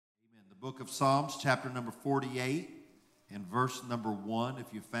Book of Psalms, chapter number 48, and verse number 1.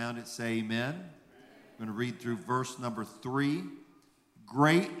 If you found it, say amen. I'm going to read through verse number 3.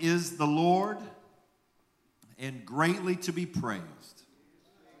 Great is the Lord, and greatly to be praised.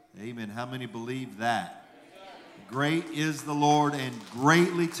 Amen. How many believe that? Great is the Lord, and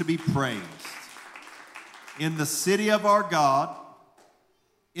greatly to be praised. In the city of our God,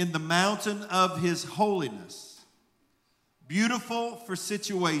 in the mountain of his holiness. Beautiful for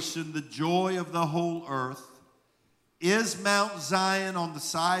situation, the joy of the whole earth, is Mount Zion on the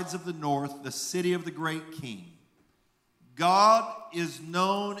sides of the north, the city of the great King. God is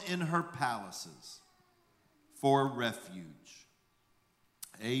known in her palaces for refuge.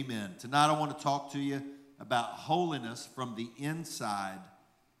 Amen. Tonight I want to talk to you about holiness from the inside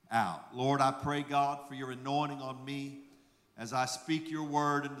out. Lord, I pray, God, for your anointing on me as I speak your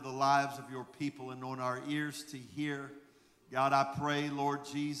word into the lives of your people and on our ears to hear. God, I pray, Lord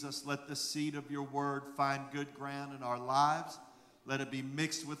Jesus, let the seed of your word find good ground in our lives. Let it be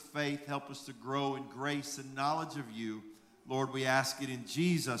mixed with faith. Help us to grow in grace and knowledge of you. Lord, we ask it in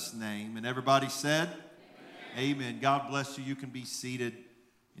Jesus' name. And everybody said, amen. Amen. God bless you. You can be seated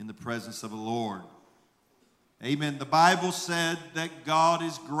in the presence of the Lord. Amen. The Bible said that God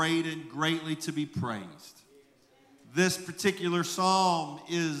is great and greatly to be praised. This particular psalm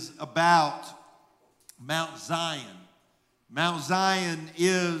is about Mount Zion. Mount Zion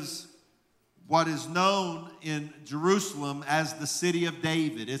is what is known in Jerusalem as the city of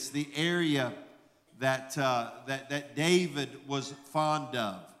David. It's the area that David was fond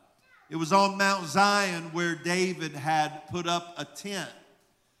of. It was on Mount Zion where David had put up a tent.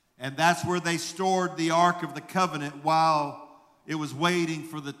 And that's where they stored the Ark of the Covenant while it was waiting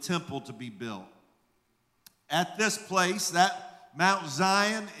for the temple to be built. At this place, that Mount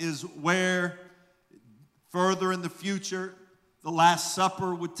Zion is where further in the future, the Last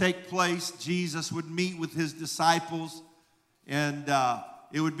Supper would take place. Jesus would meet with his disciples. And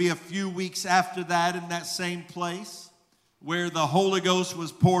it would be a few weeks after that in that same place where the Holy Ghost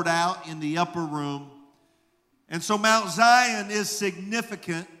was poured out in the upper room. And so Mount Zion is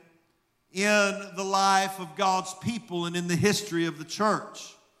significant in the life of God's people and in the history of the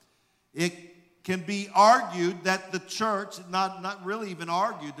church. It can be argued that the church, not really even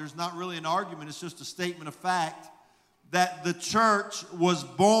argued, there's not really an argument, it's just a statement of fact, that the church was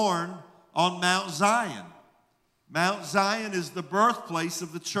born on Mount Zion. Mount Zion is the birthplace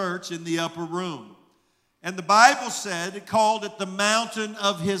of the church in the upper room. And the Bible said, it called it the mountain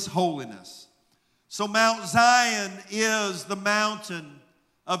of his holiness. So Mount Zion is the mountain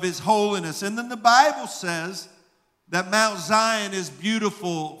of his holiness. And then the Bible says that Mount Zion is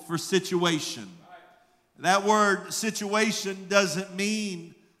beautiful for situation. That word situation doesn't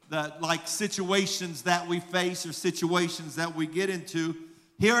mean that like situations that we face or situations that we get into.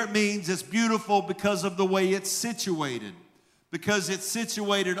 Here it means it's beautiful because of the way it's situated. Because it's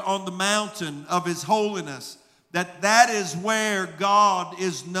situated on the mountain of his holiness. That is where God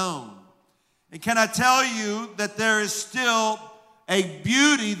is known. And can I tell you that there is still a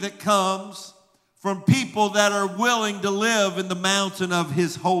beauty that comes from people that are willing to live in the mountain of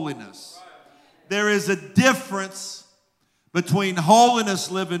his holiness. There is a difference between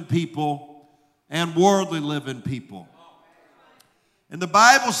holiness living people and worldly living people. And the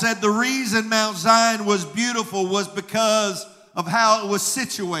Bible said the reason Mount Zion was beautiful was because of how it was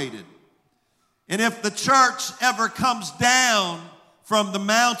situated. And if the church ever comes down from the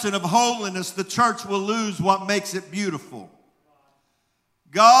mountain of holiness, the church will lose what makes it beautiful.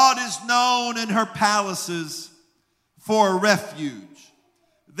 God is known in her palaces for a refuge.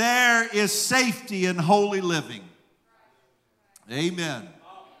 There is safety in holy living. Amen.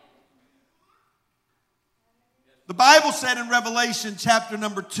 The Bible said in Revelation chapter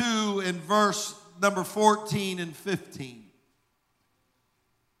number 2 and verse number 14 and 15.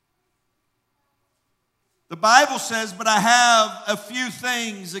 The Bible says, but I have a few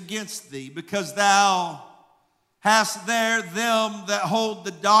things against thee, because thou hast there them that hold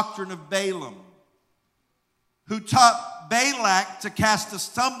the doctrine of Balaam, who taught Balak to cast a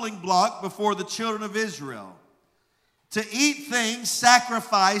stumbling block before the children of Israel, to eat things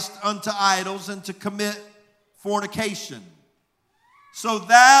sacrificed unto idols, and to commit fornication. So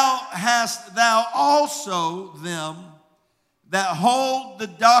hast thou also them that hold the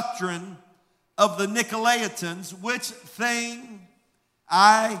doctrine of the Nicolaitans, which thing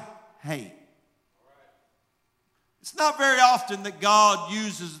I hate. It's not very often that God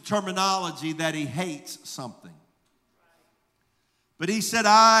uses the terminology that he hates something. But he said,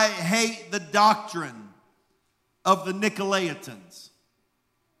 I hate the doctrine of the Nicolaitans.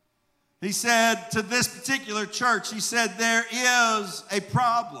 He said to this particular church, he said, there is a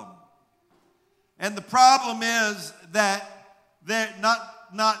problem. And the problem is that they're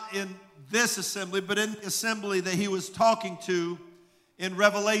not in this assembly, but in the assembly that he was talking to in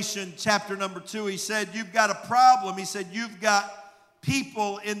Revelation chapter number 2, he said, you've got a problem. He said, you've got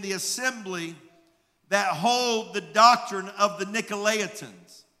people in the assembly that hold the doctrine of the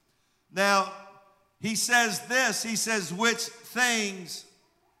Nicolaitans. Now, he says this, he says, which things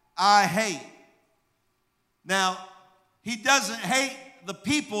I hate. Now, he doesn't hate the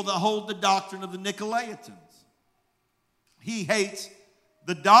people that hold the doctrine of the Nicolaitans. He hates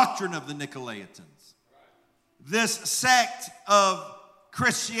the doctrine of the Nicolaitans. This sect of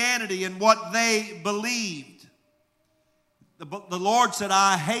Christianity and what they believed. The Lord said,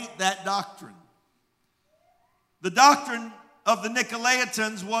 I hate that doctrine. The doctrine of the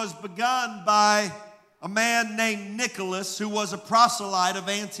Nicolaitans was begun by a man named Nicholas, who was a proselyte of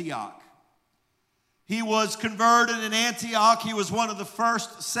Antioch. He was converted in Antioch. He was one of the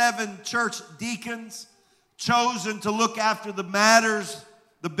first 7 church deacons chosen to look after the matters,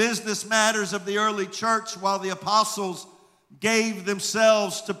 the business matters of the early church, while the apostles gave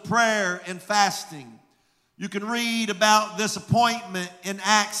themselves to prayer and fasting. You can read about this appointment in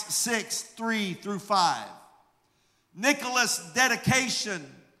Acts 6, 3 through 5. Nicholas' dedication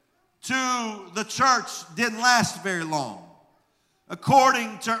to the church didn't last very long.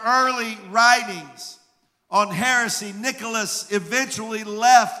 According to early writings on heresy, Nicholas eventually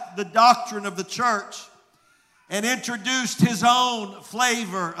left the doctrine of the church and introduced his own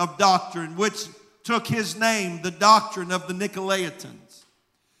flavor of doctrine, which took his name, the doctrine of the Nicolaitans.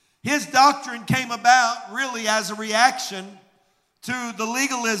 His doctrine came about really as a reaction to the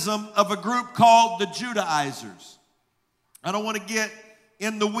legalism of a group called the Judaizers. I don't want to get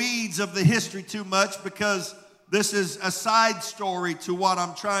in the weeds of the history too much because this is a side story to what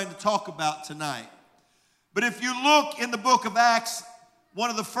I'm trying to talk about tonight. But if you look in the book of Acts, one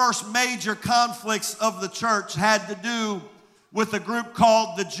of the first major conflicts of the church had to do with a group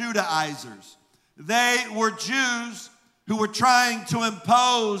called the Judaizers. They were Jews who were trying to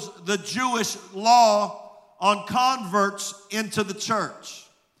impose the Jewish law on converts into the church.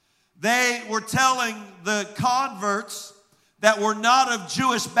 They were telling the converts that were not of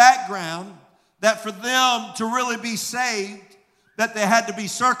Jewish background that for them to really be saved, that they had to be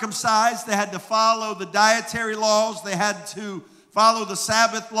circumcised, they had to follow the dietary laws, they had to follow the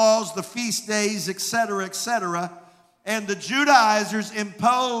Sabbath laws, the feast days, etc., etc. And the Judaizers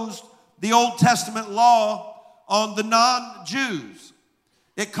imposed the Old Testament law on the non-Jews.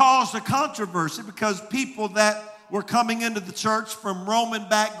 It caused a controversy because people that were coming into the church from Roman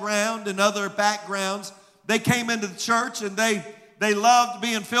background and other backgrounds, they came into the church and they loved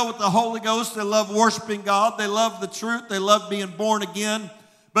being filled with the Holy Ghost. They loved worshiping God. They loved the truth. They loved being born again.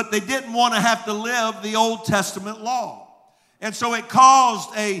 But they didn't want to have to live the Old Testament law. And so it caused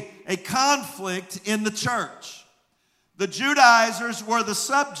a conflict in the church. The Judaizers were the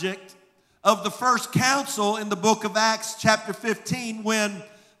subject of the first council in the book of Acts chapter 15 when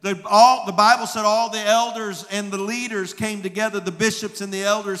the Bible said all the elders and the leaders came together, the bishops and the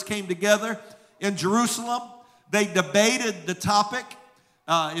elders came together in Jerusalem. They debated the topic.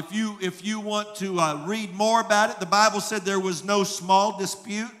 If you want to read more about it, the Bible said there was no small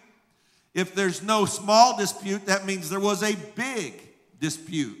dispute. If there's no small dispute, that means there was a big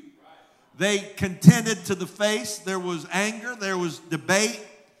dispute. They contended to the face. There was anger. There was debate.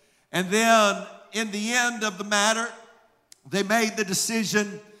 And then in the end of the matter, they made the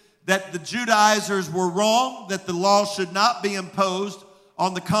decision that the Judaizers were wrong, that the law should not be imposed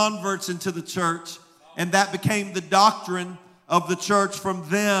on the converts into the church. And that became the doctrine of the church from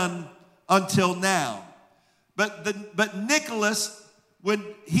then until now. But Nicholas, when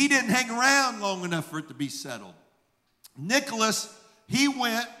he didn't hang around long enough for it to be settled. Nicholas, he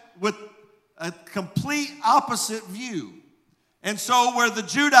went with a complete opposite view. And so where the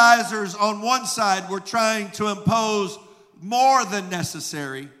Judaizers on one side were trying to impose more than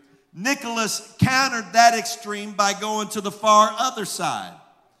necessary, Nicholas countered that extreme by going to the far other side.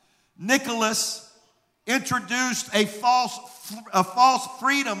 Nicholas introduced a false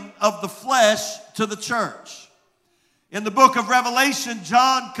freedom of the flesh to the church. In the book of Revelation,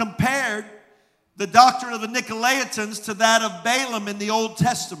 John compared the doctrine of the Nicolaitans to that of Balaam in the Old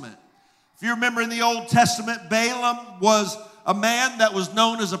Testament. If you remember in the Old Testament, Balaam was a man that was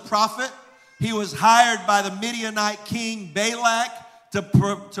known as a prophet. He was hired by the Midianite king Balak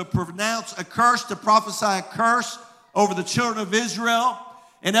to pronounce a curse, to prophesy a curse over the children of Israel.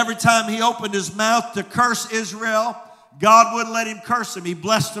 And every time he opened his mouth to curse Israel, God wouldn't let him curse him. He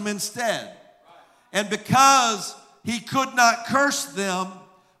blessed them instead. And because he could not curse them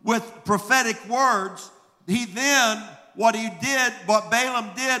with prophetic words, he then what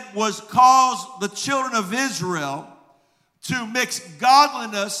Balaam did was cause the children of Israel to mix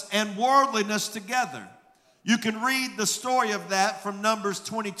godliness and worldliness together. You can read the story of that from Numbers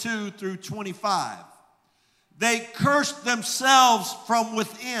 22 through 25. They cursed themselves from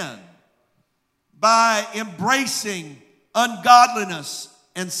within by embracing ungodliness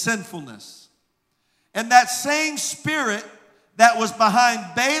and sinfulness. And that same spirit that was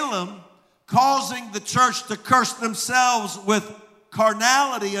behind Balaam causing the church to curse themselves with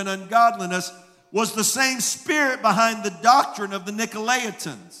carnality and ungodliness was the same spirit behind the doctrine of the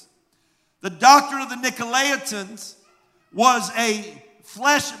Nicolaitans. The doctrine of the Nicolaitans was a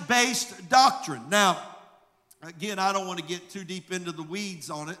flesh-based doctrine. Now, again, I don't want to get too deep into the weeds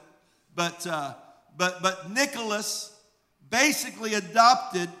on it, but Nicholas basically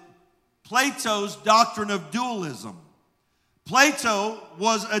adopted Plato's doctrine of dualism. Plato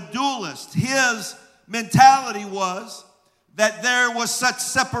was a dualist. His mentality was that there was such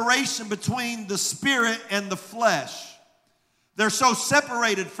separation between the spirit and the flesh. They're so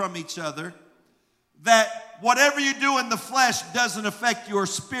separated from each other that whatever you do in the flesh doesn't affect your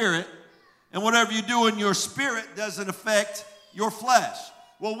spirit, and whatever you do in your spirit doesn't affect your flesh.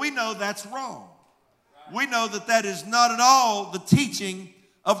 Well, we know that's wrong. We know that that is not at all the teaching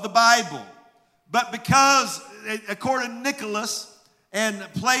of the Bible. But because, according to Nicholas and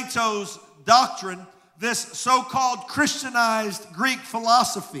Plato's doctrine, this so-called Christianized Greek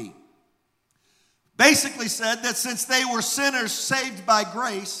philosophy basically said that since they were sinners saved by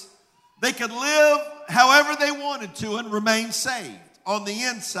grace, they could live however they wanted to and remain saved on the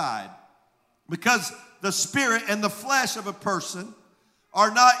inside, because the spirit and the flesh of a person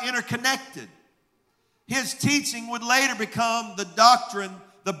are not interconnected. His teaching would later become the doctrine,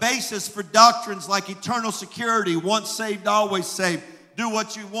 the basis for doctrines like eternal security, once saved, always saved, do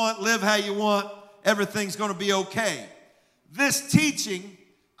what you want, live how you want, everything's going to be okay. This teaching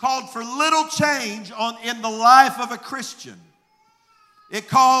called for little change in the life of a Christian. It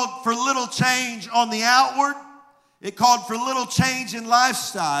called for little change on the outward. It called for little change in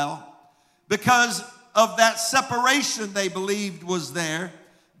lifestyle because of that separation they believed was there.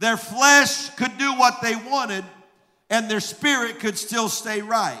 Their flesh could do what they wanted, and their spirit could still stay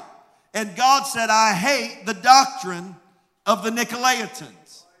right. And God said, I hate the doctrine of the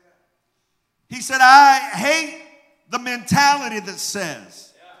Nicolaitans. He said, I hate the mentality that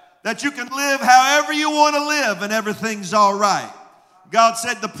says that you can live however you want to live and everything's all right. God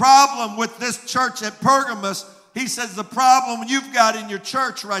said the problem with this church at Pergamos, he says the problem you've got in your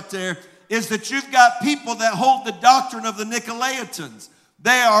church right there is that you've got people that hold the doctrine of the Nicolaitans.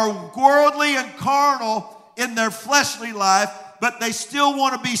 They are worldly and carnal in their fleshly life, but they still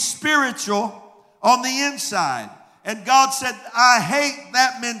want to be spiritual on the inside. And God said, I hate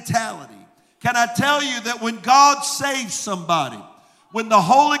that mentality. Can I tell you that when God saves somebody, when the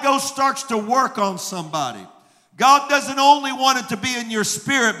Holy Ghost starts to work on somebody, God doesn't only want it to be in your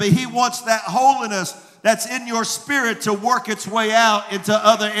spirit, but He wants that holiness that's in your spirit to work its way out into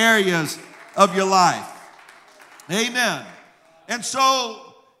other areas of your life. Amen. And so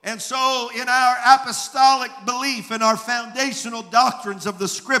in our apostolic belief and our foundational doctrines of the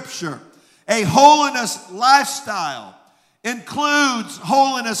Scripture, a holiness lifestyle includes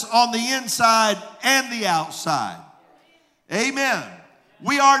holiness on the inside and the outside. Amen.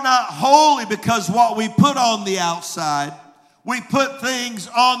 We are not holy because what we put on the outside. We put things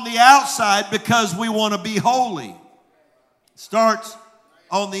on the outside because we want to be holy. It starts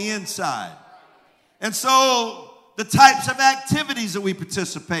on the inside. And so the types of activities that we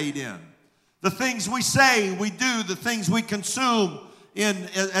participate in, the things we say, we do, the things we consume in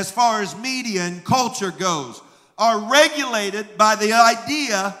as far as media and culture goes, are regulated by the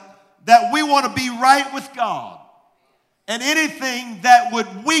idea that we want to be right with God. And anything that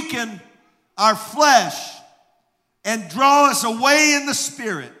would weaken our flesh and draw us away in the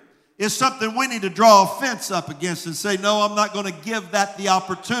spirit is something we need to draw a fence up against and say, no, I'm not going to give that the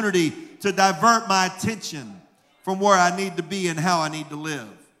opportunity to divert my attention from where I need to be and how I need to live.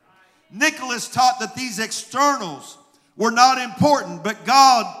 Nicholas taught that these externals were not important, but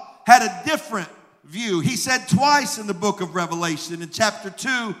God had a different view. He said twice in the book of Revelation, in chapter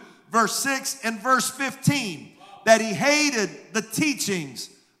 2, verse 6 and verse 15, that he hated the teachings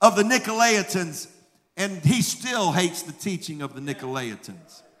of the Nicolaitans, and he still hates the teaching of the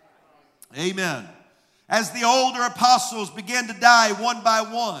Nicolaitans. Amen. As the older apostles began to die one by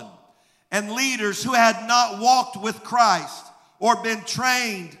one, and leaders who had not walked with Christ or been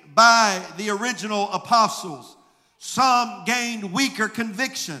trained by the original apostles, some gained weaker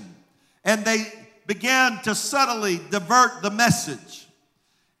conviction, and they began to subtly divert the message.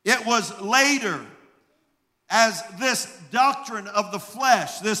 It was later, as this doctrine of the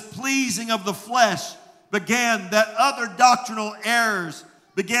flesh, this pleasing of the flesh began, that other doctrinal errors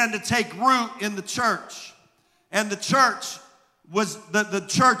began to take root in the church. And the church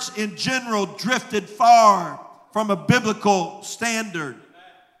in general drifted far from a biblical standard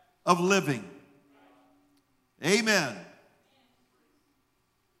of living. Amen.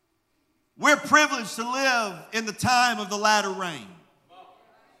 We're privileged to live in the time of the latter rain,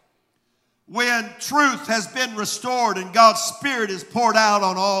 when truth has been restored and God's Spirit is poured out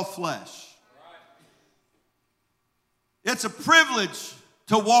on all flesh. It's a privilege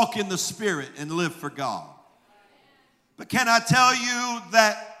to walk in the Spirit and live for God. But can I tell you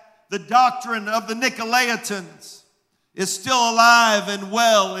that the doctrine of the Nicolaitans is still alive and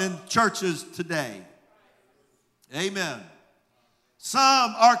well in churches today? Amen.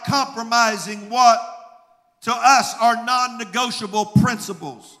 Some are compromising what to us are non-negotiable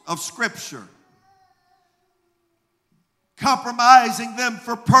principles of Scripture, compromising them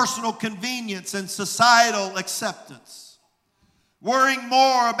for personal convenience and societal acceptance, worrying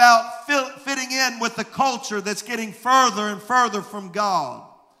more about fitting in with the culture that's getting further and further from God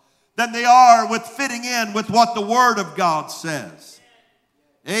than they are with fitting in with what the Word of God says.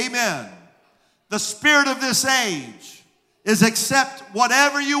 Amen. The spirit of this age is accept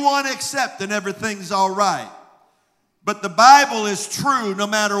whatever you want to accept and everything's all right. But the Bible is true no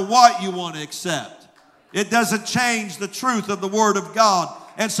matter what you want to accept. It doesn't change the truth of the Word of God.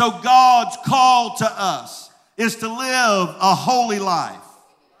 And so God's call to us is to live a holy life.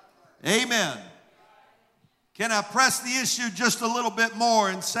 Amen. Can I press the issue just a little bit more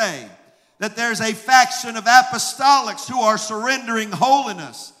and say that there's a faction of apostolics who are surrendering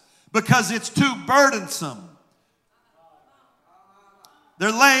holiness because it's too burdensome.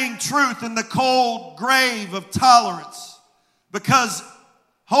 They're laying truth in the cold grave of tolerance because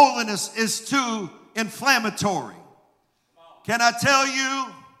holiness is too inflammatory. Can I tell you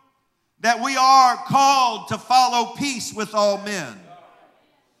that we are called to follow peace with all men,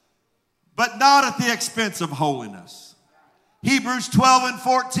 but not at the expense of holiness? Hebrews 12 and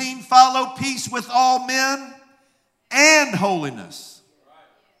 14, follow peace with all men and holiness,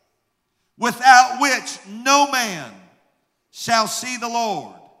 without which no man shall see the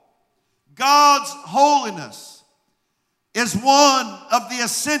Lord. God's holiness is one of the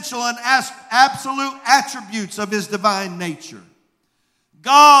essential and absolute attributes of His divine nature.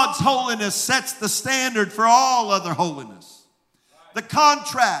 God's holiness sets the standard for all other holiness. The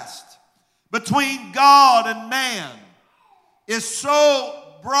contrast between God and man is so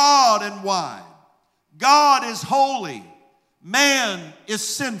broad and wide. God is holy. Man is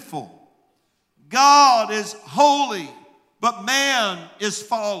sinful. God is holy, but man is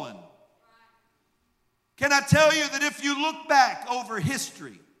fallen. Can I tell you that if you look back over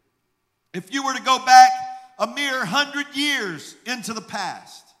history, if you were to go back a mere 100 years into the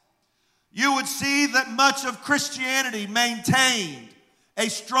past, you would see that much of Christianity maintained a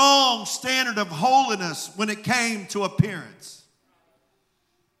strong standard of holiness when it came to appearance.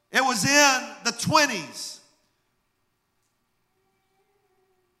 It was in the 20s,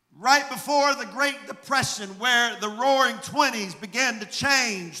 right before the Great Depression, where the roaring 20s began to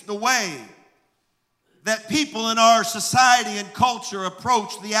change the way that people in our society and culture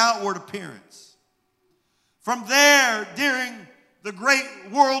approach the outward appearance. From there, during the Great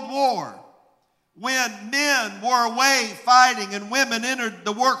World War, when men were away fighting and women entered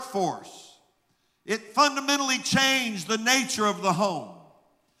the workforce, it fundamentally changed the nature of the home.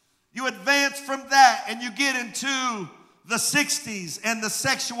 You advance from that and you get into the 60s and the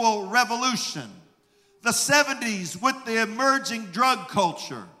sexual revolution, the 70s with the emerging drug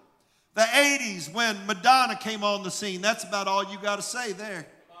culture, the 80s when Madonna came on the scene. That's about all you got to say there.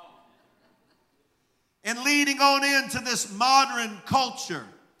 And leading on into this modern culture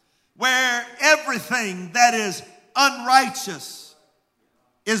where everything that is unrighteous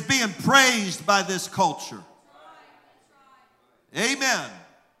is being praised by this culture. Amen.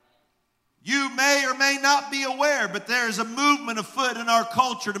 You may or may not be aware, but there is a movement afoot in our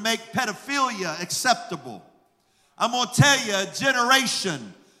culture to make pedophilia acceptable. I'm going to tell you, a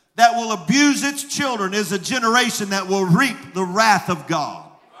generation that will abuse its children is a generation that will reap the wrath of God.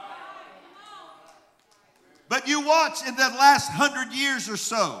 But you watch in the last 100 years or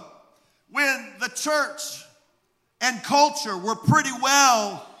so, when the church and culture were pretty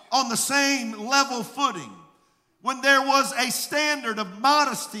well on the same level footing, when there was a standard of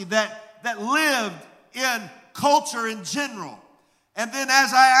modesty that lived in culture in general. And then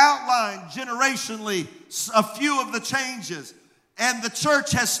as I outlined generationally a few of the changes, and the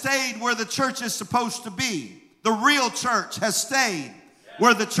church has stayed where the church is supposed to be. The real church has stayed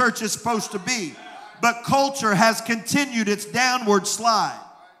where the church is supposed to be. but culture has continued its downward slide.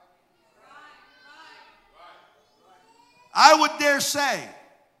 I would dare say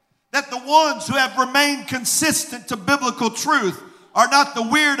that the ones who have remained consistent to biblical truth are not the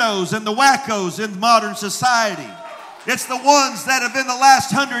weirdos and the wackos in modern society. It's the ones that have in the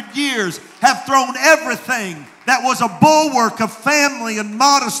last 100 years have thrown everything that was a bulwark of family and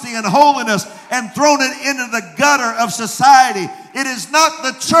modesty and holiness and thrown it into the gutter of society. It is not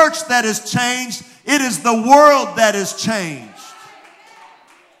the church that has changed. It is the world that has changed.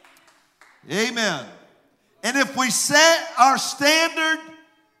 Amen. And if we set our standard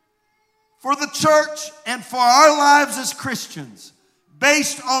for the church and for our lives as Christians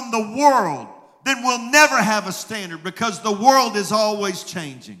based on the world, then we'll never have a standard because the world is always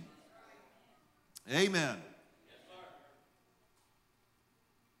changing. Amen.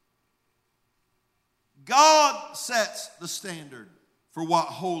 God sets the standard for what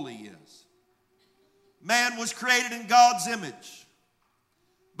holy is. Man was created in God's image,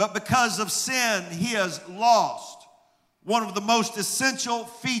 but because of sin, he has lost one of the most essential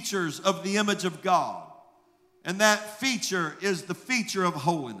features of the image of God. And that feature is the feature of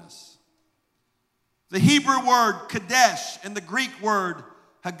holiness. The Hebrew word kadesh and the Greek word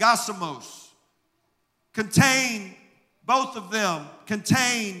hagasamos both of them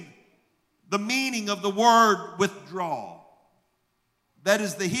contain the meaning of the word withdraw. That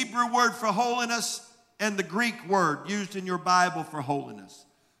is the Hebrew word for holiness and the Greek word used in your Bible for holiness.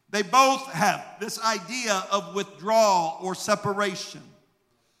 They both have this idea of withdrawal or separation.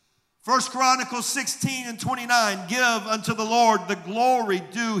 1 Chronicles 16:29, give unto the Lord the glory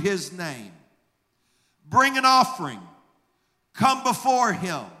due his name. Bring an offering, come before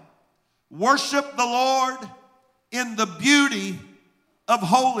him. Worship the Lord in the beauty of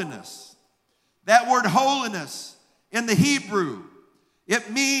holiness. That word holiness in the Hebrew,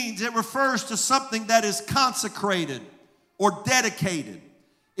 it refers to something that is consecrated or dedicated.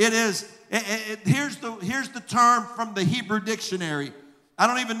 Here's the term from the Hebrew dictionary. I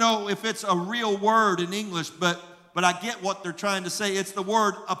don't even know if it's a real word in English, but I get what they're trying to say. It's the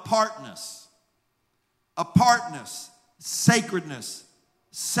word apartness. Apartness, sacredness,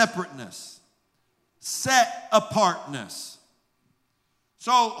 separateness, set apartness.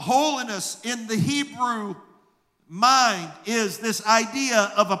 So holiness in the Hebrew mind is this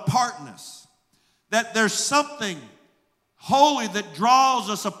idea of apartness, that there's something holy that draws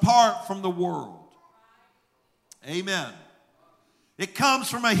us apart from the world. Amen. It comes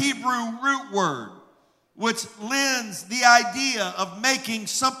from a Hebrew root word, which lends the idea of making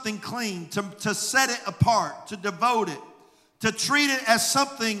something clean, to set it apart, to devote it, to treat it as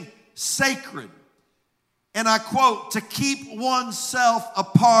something sacred. And I quote, to keep oneself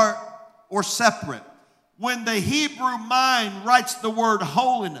apart or separate. When the Hebrew mind writes the word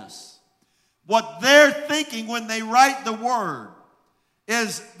holiness, what they're thinking when they write the word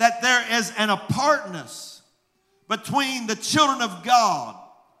is that there is an apartness between the children of God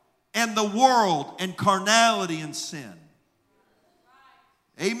and the world and carnality and sin.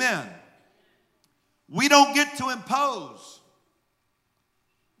 Amen. We don't get to impose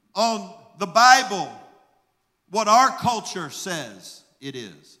on the Bible what our culture says it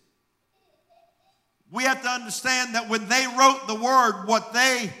is. We have to understand that when they wrote the word, what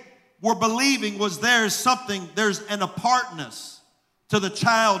they were believing was there's an apartness to the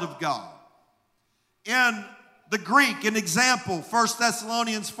child of God. In the Greek, an example, 1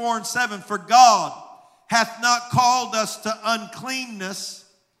 Thessalonians 4:7, for God hath not called us to uncleanness,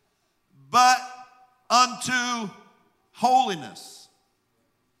 but unto holiness.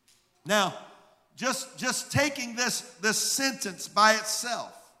 Now, just taking this sentence by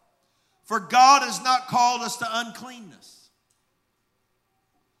itself, for God has not called us to uncleanness,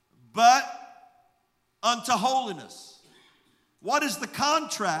 but unto holiness. What is the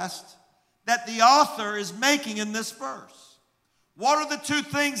contrast that the author is making in this verse? What are the two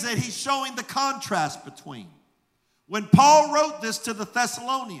things that he's showing the contrast between? When Paul wrote this to the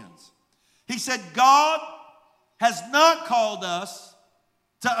Thessalonians, he said, God has not called us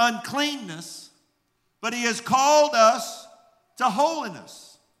to uncleanness, but he has called us to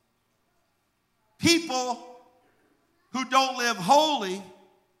holiness. People who don't live holy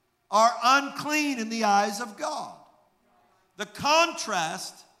are unclean in the eyes of God. The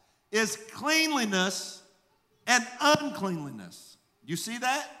contrast is cleanliness and uncleanliness. You see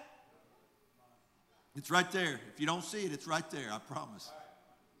that? It's right there. If you don't see it, it's right there, I promise.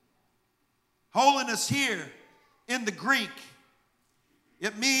 Holiness here in the Greek,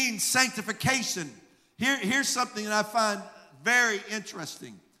 it means sanctification. Here's something that I find very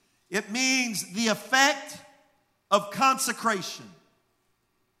interesting. It means the effect of consecration.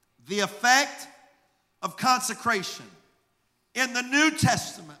 The effect of consecration. In the New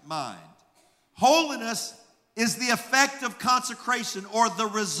Testament mind, holiness is the effect of consecration or the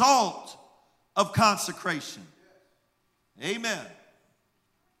result of consecration. Amen.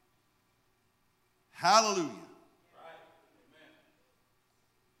 Hallelujah.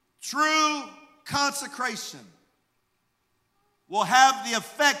 True consecration will have the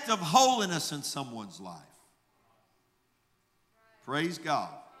effect of holiness in someone's life. Praise God.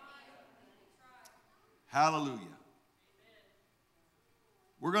 Hallelujah.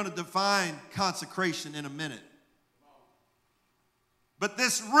 We're going to define consecration in a minute. But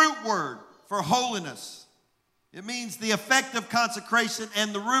this root word for holiness, it means the effect of consecration,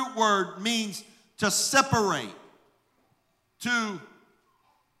 and the root word means to separate. To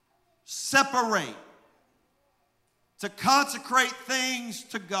separate. To consecrate things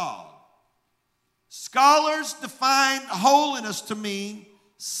to God. Scholars define holiness to mean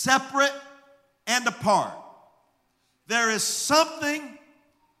separate and apart. There is something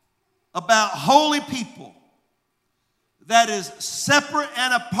about holy people that is separate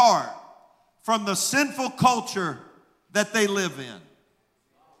and apart from the sinful culture that they live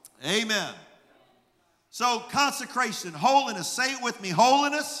in. Amen. So consecration, holiness, say it with me.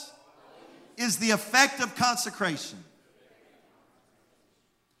 Holiness is the effect of consecration.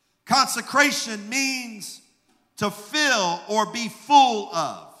 Consecration means to fill or be full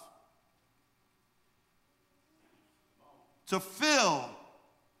of. To fill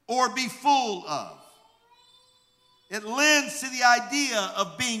or be full of. It lends to the idea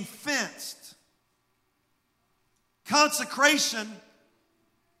of being fenced. Consecration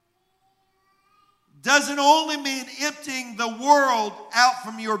doesn't only mean emptying the world out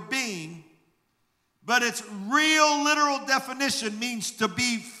from your being, but its real literal definition means to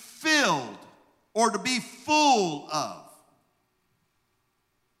be filled or to be full of.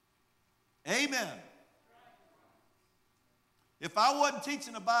 Amen. If I wasn't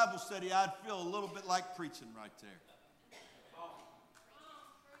teaching a Bible study, I'd feel a little bit like preaching right there.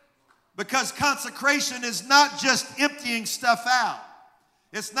 Because consecration is not just emptying stuff out.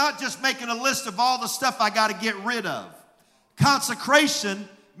 It's not just making a list of all the stuff I got to get rid of. Consecration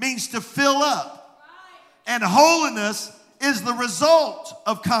means to fill up. And holiness is the result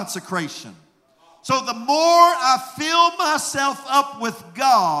of consecration. So the more I fill myself up with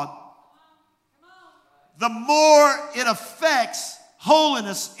God, the more it affects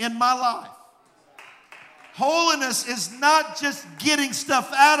holiness in my life. Holiness is not just getting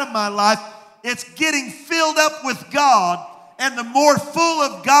stuff out of my life, it's getting filled up with God. And the more full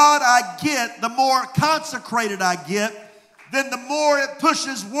of God I get, the more consecrated I get, then the more it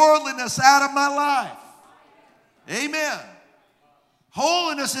pushes worldliness out of my life. Amen.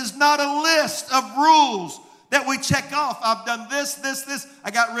 Holiness is not a list of rules that we check off. I've done this, this, this. I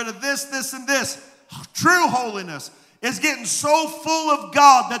got rid of this, this, and this. True holiness is getting so full of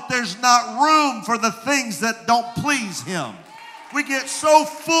God that there's not room for the things that don't please Him. We get so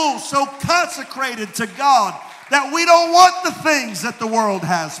full, so consecrated to God that we don't want the things that the world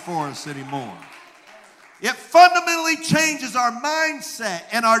has for us anymore. It fundamentally changes our mindset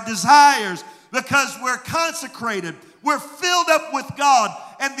and our desires because we're consecrated. We're filled up with God,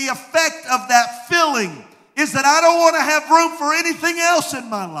 and the effect of that filling is that I don't want to have room for anything else in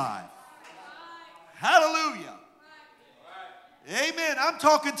my life. Hallelujah. Amen. I'm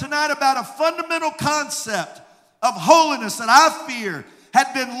talking tonight about a fundamental concept of holiness that I fear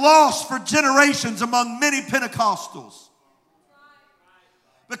had been lost for generations among many Pentecostals.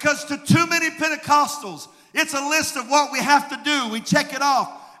 Because to too many Pentecostals, it's a list of what we have to do. We check it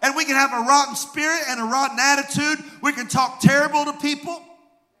off. And we can have a rotten spirit and a rotten attitude. We can talk terrible to people.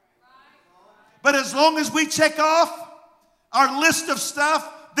 But as long as we check off our list of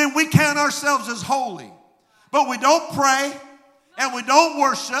stuff, then we count ourselves as holy. But we don't pray, and we don't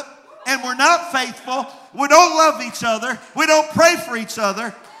worship, and we're not faithful. We don't love each other. We don't pray for each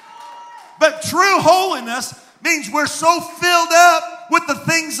other. But true holiness means we're so filled up with the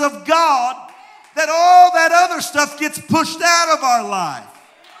things of God that all that other stuff gets pushed out of our life.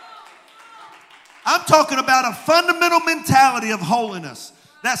 I'm talking about a fundamental mentality of holiness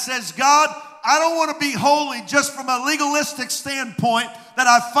that says, God, I don't want to be holy just from a legalistic standpoint that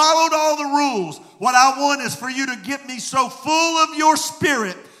I followed all the rules. What I want is for you to get me so full of your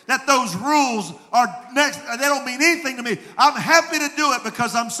spirit that those rules they don't mean anything to me. I'm happy to do it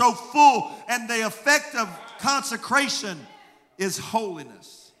because I'm so full. And the effect of consecration is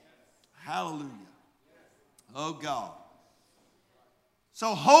holiness. Hallelujah. Oh God.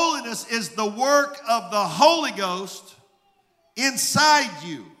 So holiness is the work of the Holy Ghost inside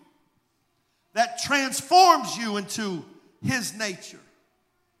you that transforms you into His nature.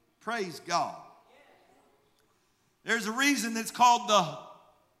 Praise God. There's a reason it's called the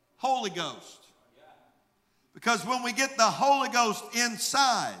Holy Ghost. Because when we get the Holy Ghost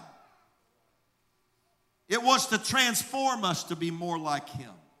inside, it wants to transform us to be more like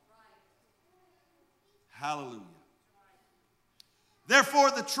Him. Hallelujah.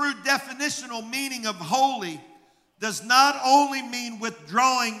 Therefore, the true definitional meaning of holy does not only mean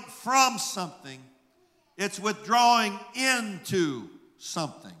withdrawing from something, it's withdrawing into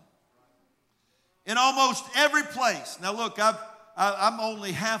something. In almost every place. Now look, I'm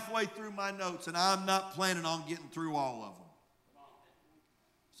only halfway through my notes, and I'm not planning on getting through all of them.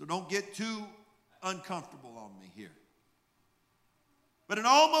 So don't get too uncomfortable on me here. But in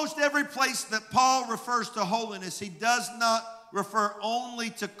almost every place that Paul refers to holiness, he does not refer only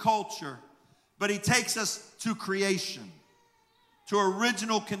to culture, but he takes us to creation, to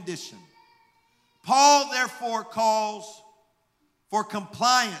original condition. Paul therefore calls for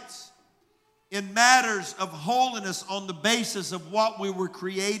compliance in matters of holiness on the basis of what we were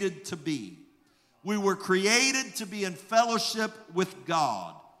created to be. We were created to be in fellowship with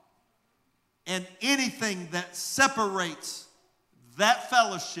God. And anything that separates that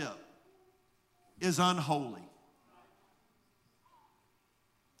fellowship is unholy.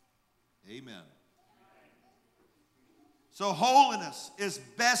 Amen. So holiness is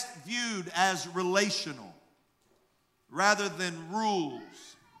best viewed as relational rather than rules.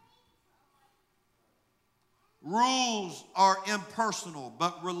 Rules are impersonal,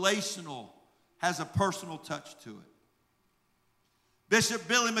 but relational has a personal touch to it. Bishop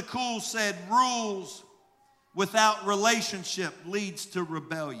Billy McCool said, rules without relationship leads to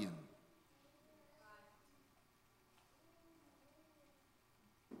rebellion.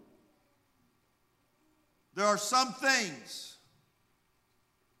 There are some things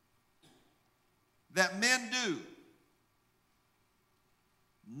that men do,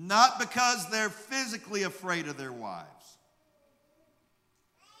 not because they're physically afraid of their wives,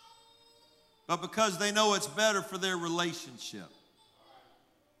 but because they know it's better for their relationship.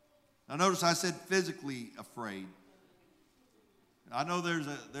 Now notice I said physically afraid. I know there's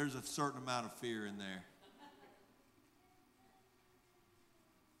a certain amount of fear in there.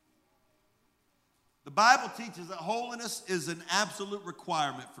 The Bible teaches that holiness is an absolute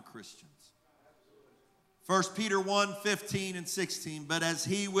requirement for Christians. 1 Peter 1, 15 and 16, but as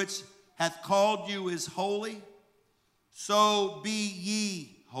he which hath called you is holy, so be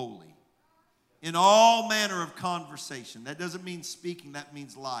ye holy in all manner of conversation. That doesn't mean speaking, that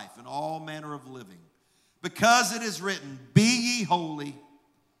means life, in all manner of living. Because it is written, be ye holy,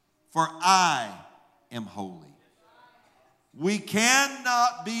 for I am holy. We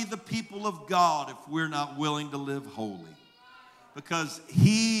cannot be the people of God if we're not willing to live holy. Because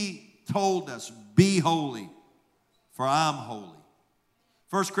he told us, be holy, for I am holy.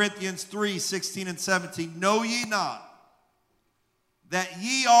 1 Corinthians 3, 16 and 17, know ye not that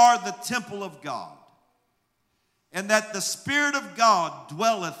ye are the temple of God, and that the Spirit of God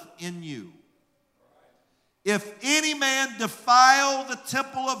dwelleth in you. If any man defile the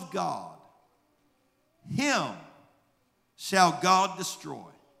temple of God, him shall God destroy.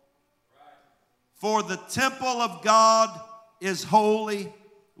 For the temple of God is holy,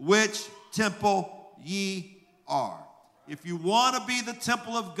 which temple ye are. If you want to be the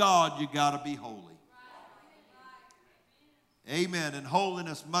temple of God, you got to be holy. Amen. And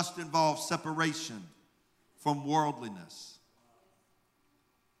holiness must involve separation from worldliness.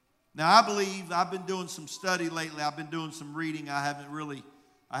 Now, I believe I've been doing some study lately. I've been doing some reading. I haven't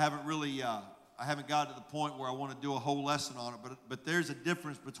got to the point where I want to do a whole lesson on it, but there's a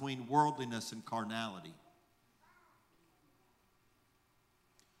difference between worldliness and carnality.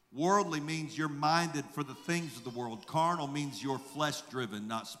 Worldly means you're minded for the things of the world. Carnal means you're flesh-driven,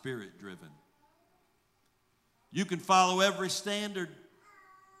 not spirit-driven. You can follow every standard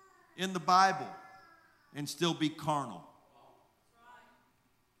in the Bible and still be carnal.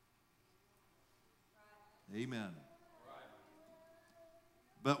 Amen.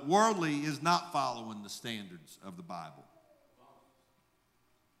 But worldly is not following the standards of the Bible.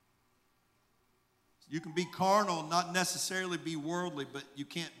 You can be carnal and not necessarily be worldly, but you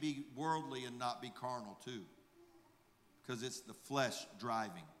can't be worldly and not be carnal too, because it's the flesh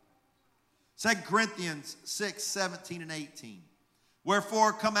driving. 2 Corinthians 6, 17 and 18.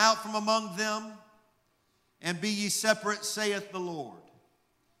 Wherefore come out from among them, and be ye separate, saith the Lord.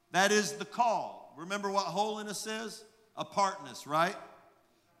 That is the call. Remember what holiness is? Apartness, right?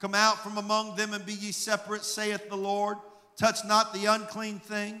 Come out from among them and be ye separate, saith the Lord. Touch not the unclean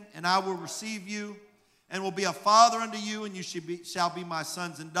thing, and I will receive you, and will be a father unto you, and you shall be my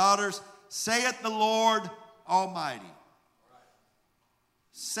sons and daughters, saith the Lord Almighty.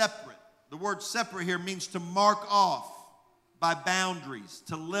 Separate. The word separate here means to mark off by boundaries,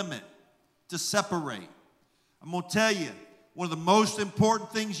 to limit, to separate. I'm going to tell you, one of the most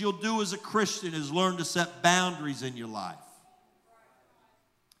important things you'll do as a Christian is learn to set boundaries in your life.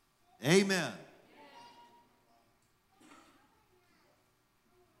 Amen.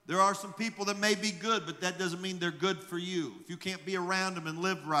 There are some people that may be good, but that doesn't mean they're good for you. If you can't be around them and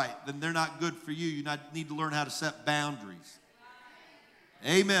live right, then they're not good for you. You need to learn how to set boundaries.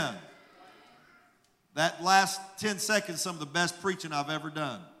 Amen. That last 10 seconds, some of the best preaching I've ever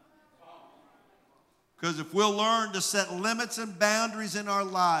done. Because if we'll learn to set limits and boundaries in our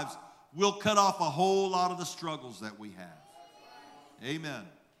lives, we'll cut off a whole lot of the struggles that we have. Amen.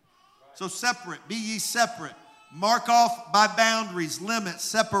 So separate, be ye separate. Mark off by boundaries, limit,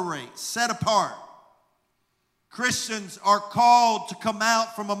 separate, set apart. Christians are called to come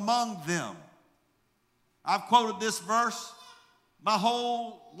out from among them. I've quoted this verse my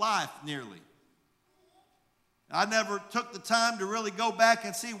whole life nearly. I never took the time to really go back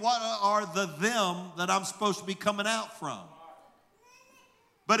and see what are the them that I'm supposed to be coming out from.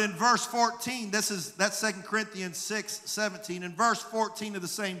 But in verse 14, that's 2 Corinthians 6:17. In verse 14 of the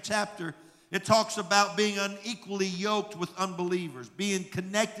same chapter, it talks about being unequally yoked with unbelievers, being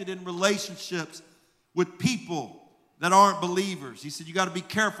connected in relationships with people that aren't believers. He said you got to be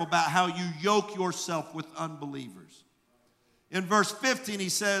careful about how you yoke yourself with unbelievers. In verse 15, he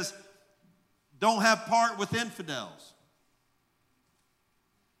says, don't have part with infidels.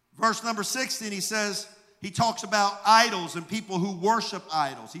 Verse number 16, he talks about idols and people who worship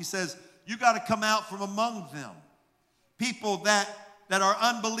idols. He says, you got to come out from among them. People that are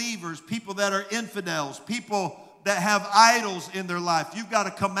unbelievers, people that are infidels, people that have idols in their life. You've got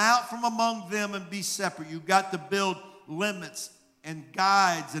to come out from among them and be separate. You've got to build limits and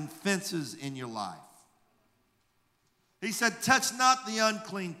guides and fences in your life. He said, touch not the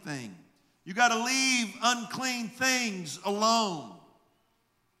unclean thing. You got to leave unclean things alone.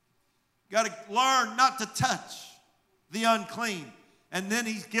 You got to learn not to touch the unclean. And then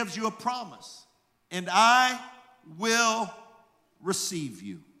he gives you a promise. And I will receive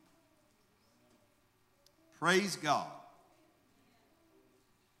you. Praise God.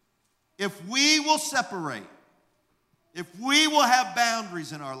 If we will separate, if we will have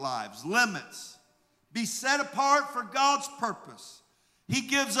boundaries in our lives, limits, be set apart for God's purpose, he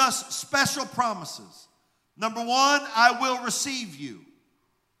gives us special promises. Number one, I will receive you.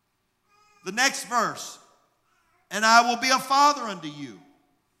 The next verse, and I will be a father unto you.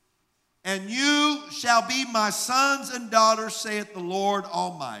 And you shall be my sons and daughters, saith the Lord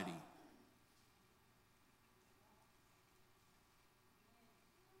Almighty.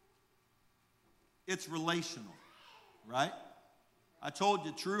 It's relational, right? I told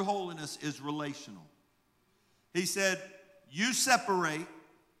you true holiness is relational. He said, you separate,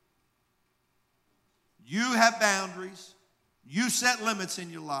 you have boundaries, you set limits in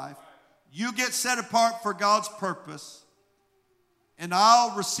your life, you get set apart for God's purpose, and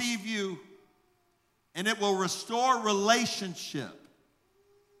I'll receive you, and it will restore relationship.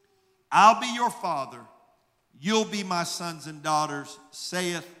 I'll be your father, you'll be my sons and daughters,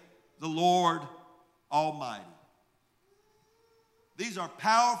 saith the Lord Almighty. These are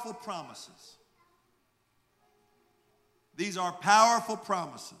powerful promises. These are powerful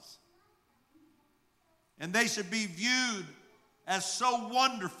promises. And they should be viewed as so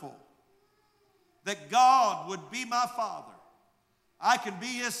wonderful that God would be my father. I can be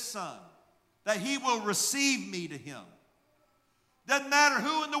his son. That he will receive me to him. Doesn't matter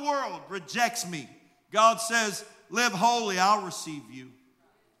who in the world rejects me. God says, live holy, I'll receive you.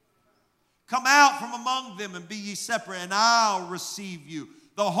 Come out from among them and be ye separate, and I'll receive you.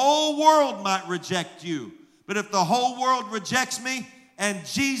 The whole world might reject you. But if the whole world rejects me and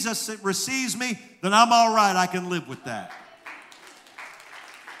Jesus receives me, then I'm all right. I can live with that.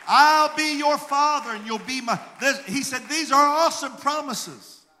 I'll be your father and you'll be my... He said these are awesome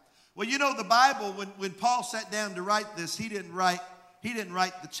promises. Well, you know the Bible, when Paul sat down to write this, he didn't write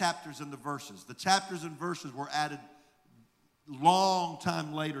the chapters and the verses. The chapters and verses were added long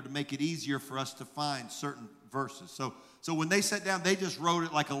time later to make it easier for us to find certain verses. So when they sat down, they just wrote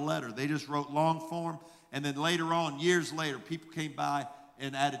it like a letter. They just wrote long form. And then later on, years later, people came by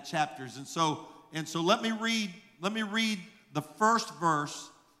and added chapters. And so let me read the first verse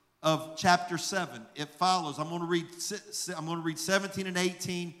of chapter 7. It follows. I'm going to read 17 and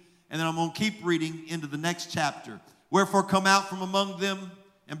 18, and then I'm going to keep reading into the next chapter. Wherefore come out from among them,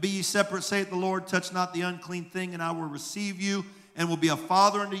 and be ye separate, saith the Lord. Touch not the unclean thing, and I will receive you, and will be a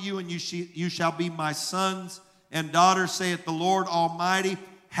father unto you, and you shall be my sons and daughters, saith the Lord Almighty.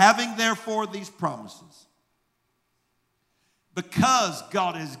 Having therefore these promises, because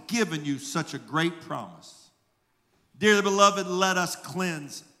God has given you such a great promise. Dearly beloved, let us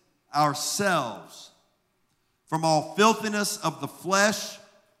cleanse ourselves from all filthiness of the flesh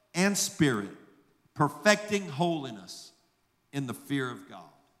and spirit, perfecting holiness in the fear of God.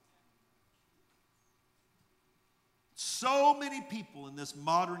 So many people in this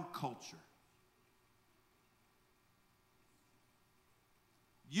modern culture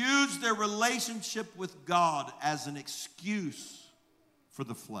use their relationship with God as an excuse for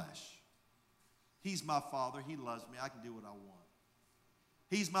the flesh. He's my father. He loves me. I can do what I want.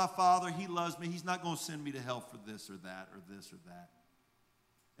 He's my father. He loves me. He's not going to send me to hell for this or that or this or that.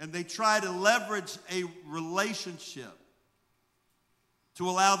 And they try to leverage a relationship to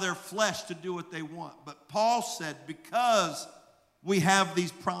allow their flesh to do what they want. But Paul said, because we have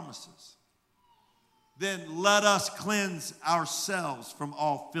these promises, then let us cleanse ourselves from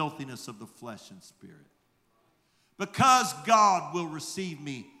all filthiness of the flesh and spirit. Because God will receive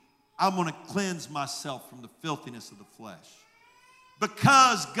me, I'm going to cleanse myself from the filthiness of the flesh.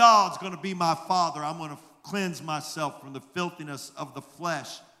 Because God's going to be my father, I'm going to cleanse myself from the filthiness of the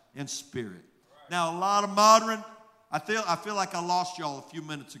flesh and spirit. Now, a lot of modern, I feel like I lost y'all a few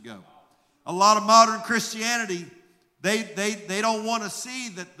minutes ago. A lot of modern Christianity, they don't want to see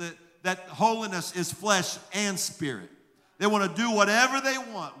that holiness is flesh and spirit. They want to do whatever they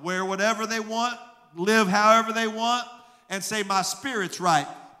want, wear whatever they want, live however they want, and say, my spirit's right.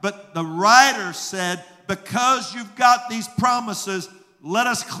 But the writer said, because you've got these promises, let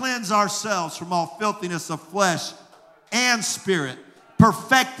us cleanse ourselves from all filthiness of flesh and spirit,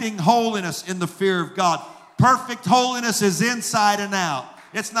 perfecting holiness in the fear of God. Perfect holiness is inside and out.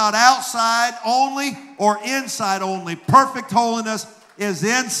 It's not outside only or inside only. Perfect holiness is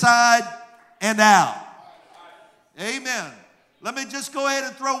inside and out. Amen. Let me just go ahead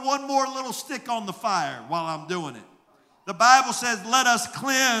and throw one more little stick on the fire while I'm doing it. The Bible says, let us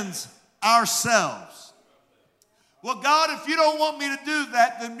cleanse ourselves. Well, God, if you don't want me to do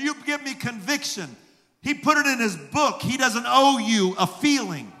that, then you give me conviction. He put it in his book. He doesn't owe you a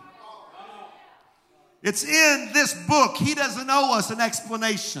feeling. It's in this book. He doesn't owe us an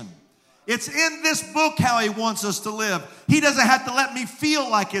explanation. It's in this book how he wants us to live. He doesn't have to let me feel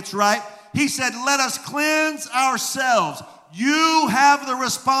like it's right. He said, let us cleanse ourselves. You have the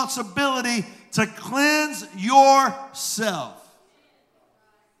responsibility to cleanse yourself.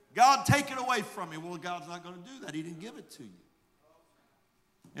 God, take it away from me. Well, God's not going to do that. He didn't give it to you.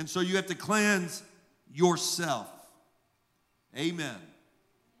 And so you have to cleanse yourself. Amen.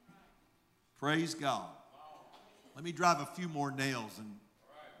 Praise God. Let me drive a few more nails and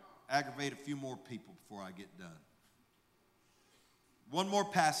aggravate a few more people before I get done. One more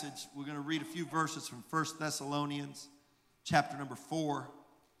passage. We're going to read a few verses from 1 Thessalonians chapter number 4.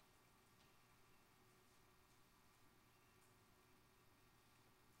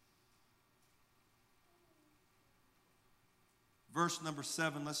 Verse number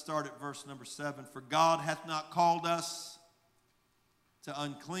 7. Let's start at verse number 7. For God hath not called us to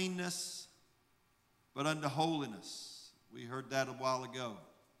uncleanness, but unto holiness. We heard that a while ago.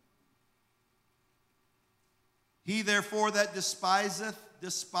 He therefore that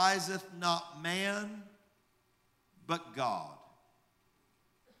despiseth not man, but God.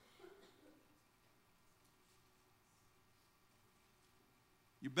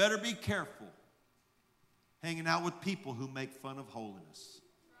 You better be careful hanging out with people who make fun of holiness.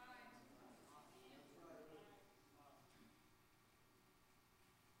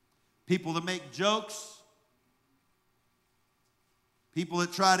 People that make jokes. People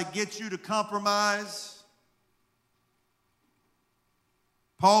that try to get you to compromise.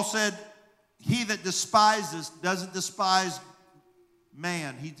 Paul said, he that despises doesn't despise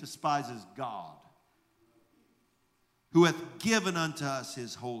man. He despises God, who hath given unto us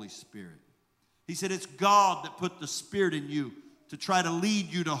his Holy Spirit. He said it's God that put the Spirit in you to try to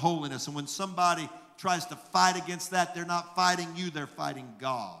lead you to holiness. And when somebody tries to fight against that, they're not fighting you, they're fighting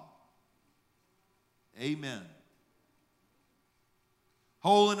God. Amen.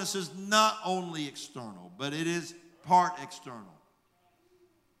 Holiness is not only external, but it is part external.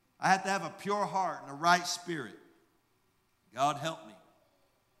 I have to have a pure heart and a right spirit. God help me.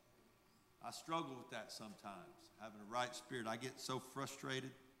 I struggle with that sometimes, having a right spirit. I get so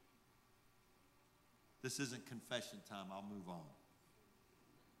frustrated. This isn't confession time. I'll move on.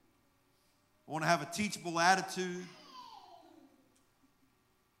 I want to have a teachable attitude.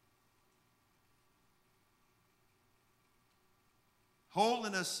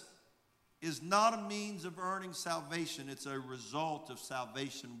 Holiness is not a means of earning salvation. It's a result of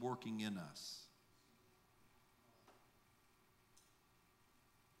salvation working in us.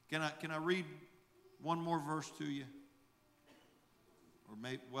 Can I read one more verse to you? Or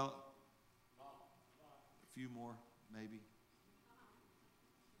maybe, well, a few more, maybe.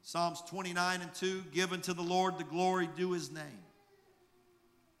 Psalms 29:2, give unto the Lord the glory due his name.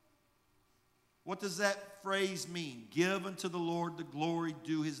 What does that phrase mean? Give unto the Lord the glory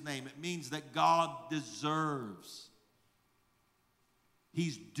due his name. It means that God deserves.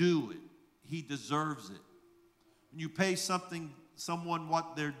 He's due it. He deserves it. When you pay someone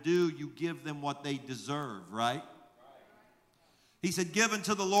what they're due, you give them what they deserve, right? He said, give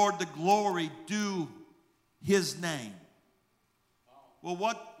unto the Lord the glory due his name. Well,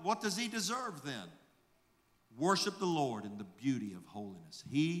 what does he deserve then? Worship the Lord in the beauty of holiness.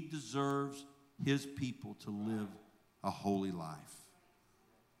 He deserves his people to live a holy life.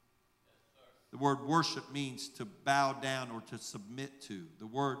 The word worship means to bow down or to submit to.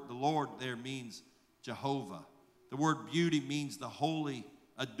 The Lord there means Jehovah. The word beauty means the holy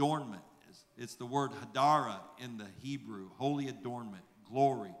adornment. It's the word hadara in the Hebrew, holy adornment,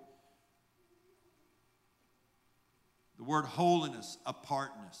 glory. The word holiness,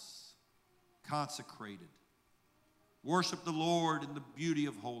 apartness, consecrated. Worship the Lord in the beauty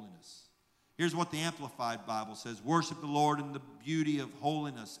of holiness. Here's what the Amplified Bible says. Worship the Lord in the beauty of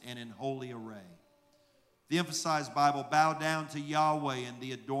holiness and in holy array. The Emphasized Bible, bow down to Yahweh in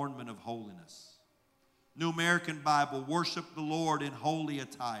the adornment of holiness. New American Bible, worship the Lord in holy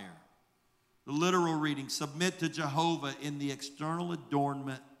attire. The literal reading, submit to Jehovah in the external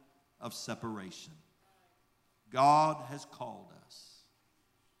adornment of separation. God has called us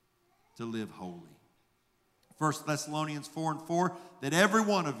to live holy. 1 Thessalonians 4:4, that every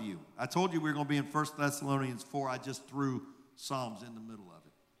one of you, I told you we were going to be in 1 Thessalonians 4, I just threw Psalms in the middle of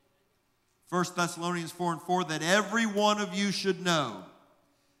it. 1 Thessalonians 4:4, that every one of you should know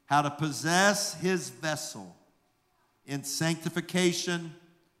how to possess his vessel in sanctification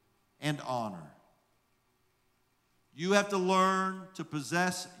and honor. You have to learn to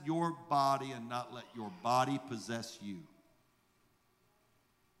possess your body and not let your body possess you.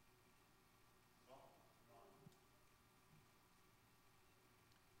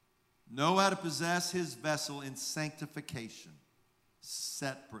 Know how to possess his vessel in sanctification,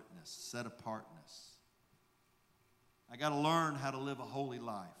 separateness, set apartness. I got to learn how to live a holy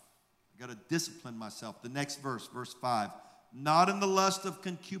life. I got to discipline myself. The next verse, verse 5, not in the lust of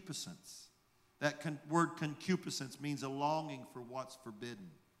concupiscence. That word concupiscence means a longing for what's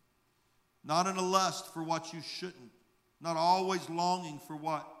forbidden. Not in a lust for what you shouldn't. Not always longing for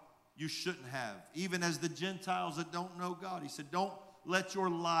what you shouldn't have. Even as the Gentiles that don't know God. He said, don't let your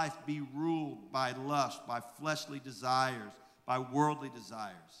life be ruled by lust, by fleshly desires, by worldly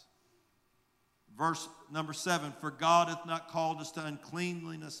desires. Verse number 7, for God hath not called us to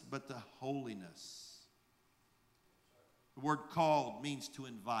uncleanliness, but to holiness. The word called means to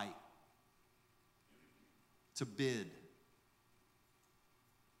invite, to bid.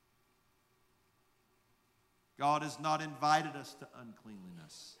 God has not invited us to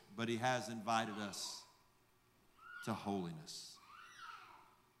uncleanliness, but he has invited us to holiness.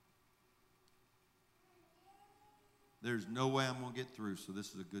 There's no way I'm going to get through, so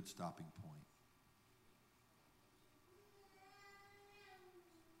this is a good stopping point.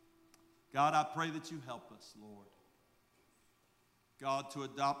 God, I pray that you help us, Lord. God, to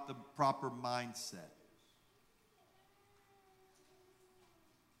adopt the proper mindset.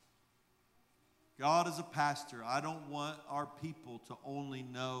 God, as a pastor, I don't want our people to only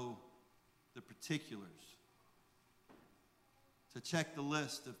know the particulars, to check the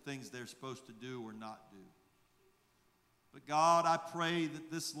list of things they're supposed to do or not do. But God, I pray that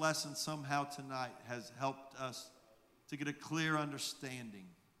this lesson somehow tonight has helped us to get a clear understanding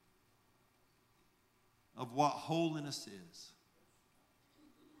of what holiness is.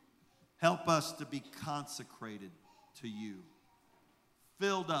 Help us to be consecrated to you,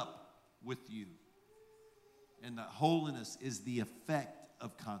 filled up with you. And that holiness is the effect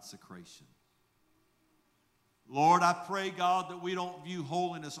of consecration. Lord, I pray, God, that we don't view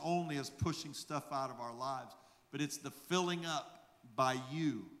holiness only as pushing stuff out of our lives, but it's the filling up by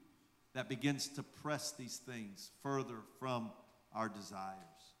you that begins to press these things further from our desires.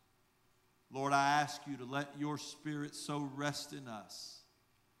 Lord, I ask you to let your Spirit so rest in us,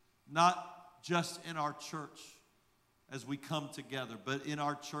 not just in our church as we come together, but in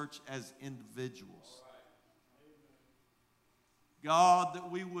our church as individuals. God, that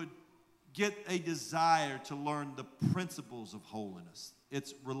we would get a desire to learn the principles of holiness,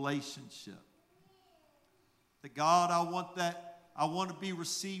 its relationship. That God, I want to be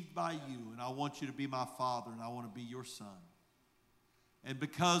received by you, and I want you to be my Father, and I want to be your Son. And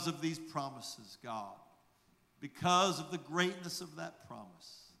because of these promises, God, because of the greatness of that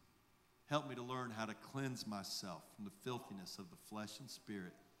promise, Help me to learn how to cleanse myself from the filthiness of the flesh and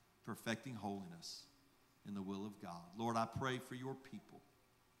spirit, perfecting holiness in the will of God. Lord, I pray for your people.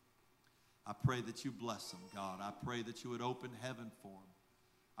 I pray that you bless them, God. I pray that you would open heaven for them.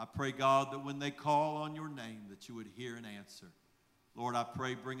 I pray, God, that when they call on your name, that you would hear and answer. Lord, I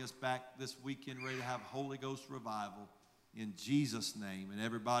pray, bring us back this weekend ready to have Holy Ghost revival in Jesus' name. And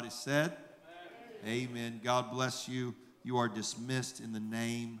everybody said, amen. Amen. God bless you. You are dismissed in the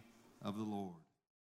name of the Lord.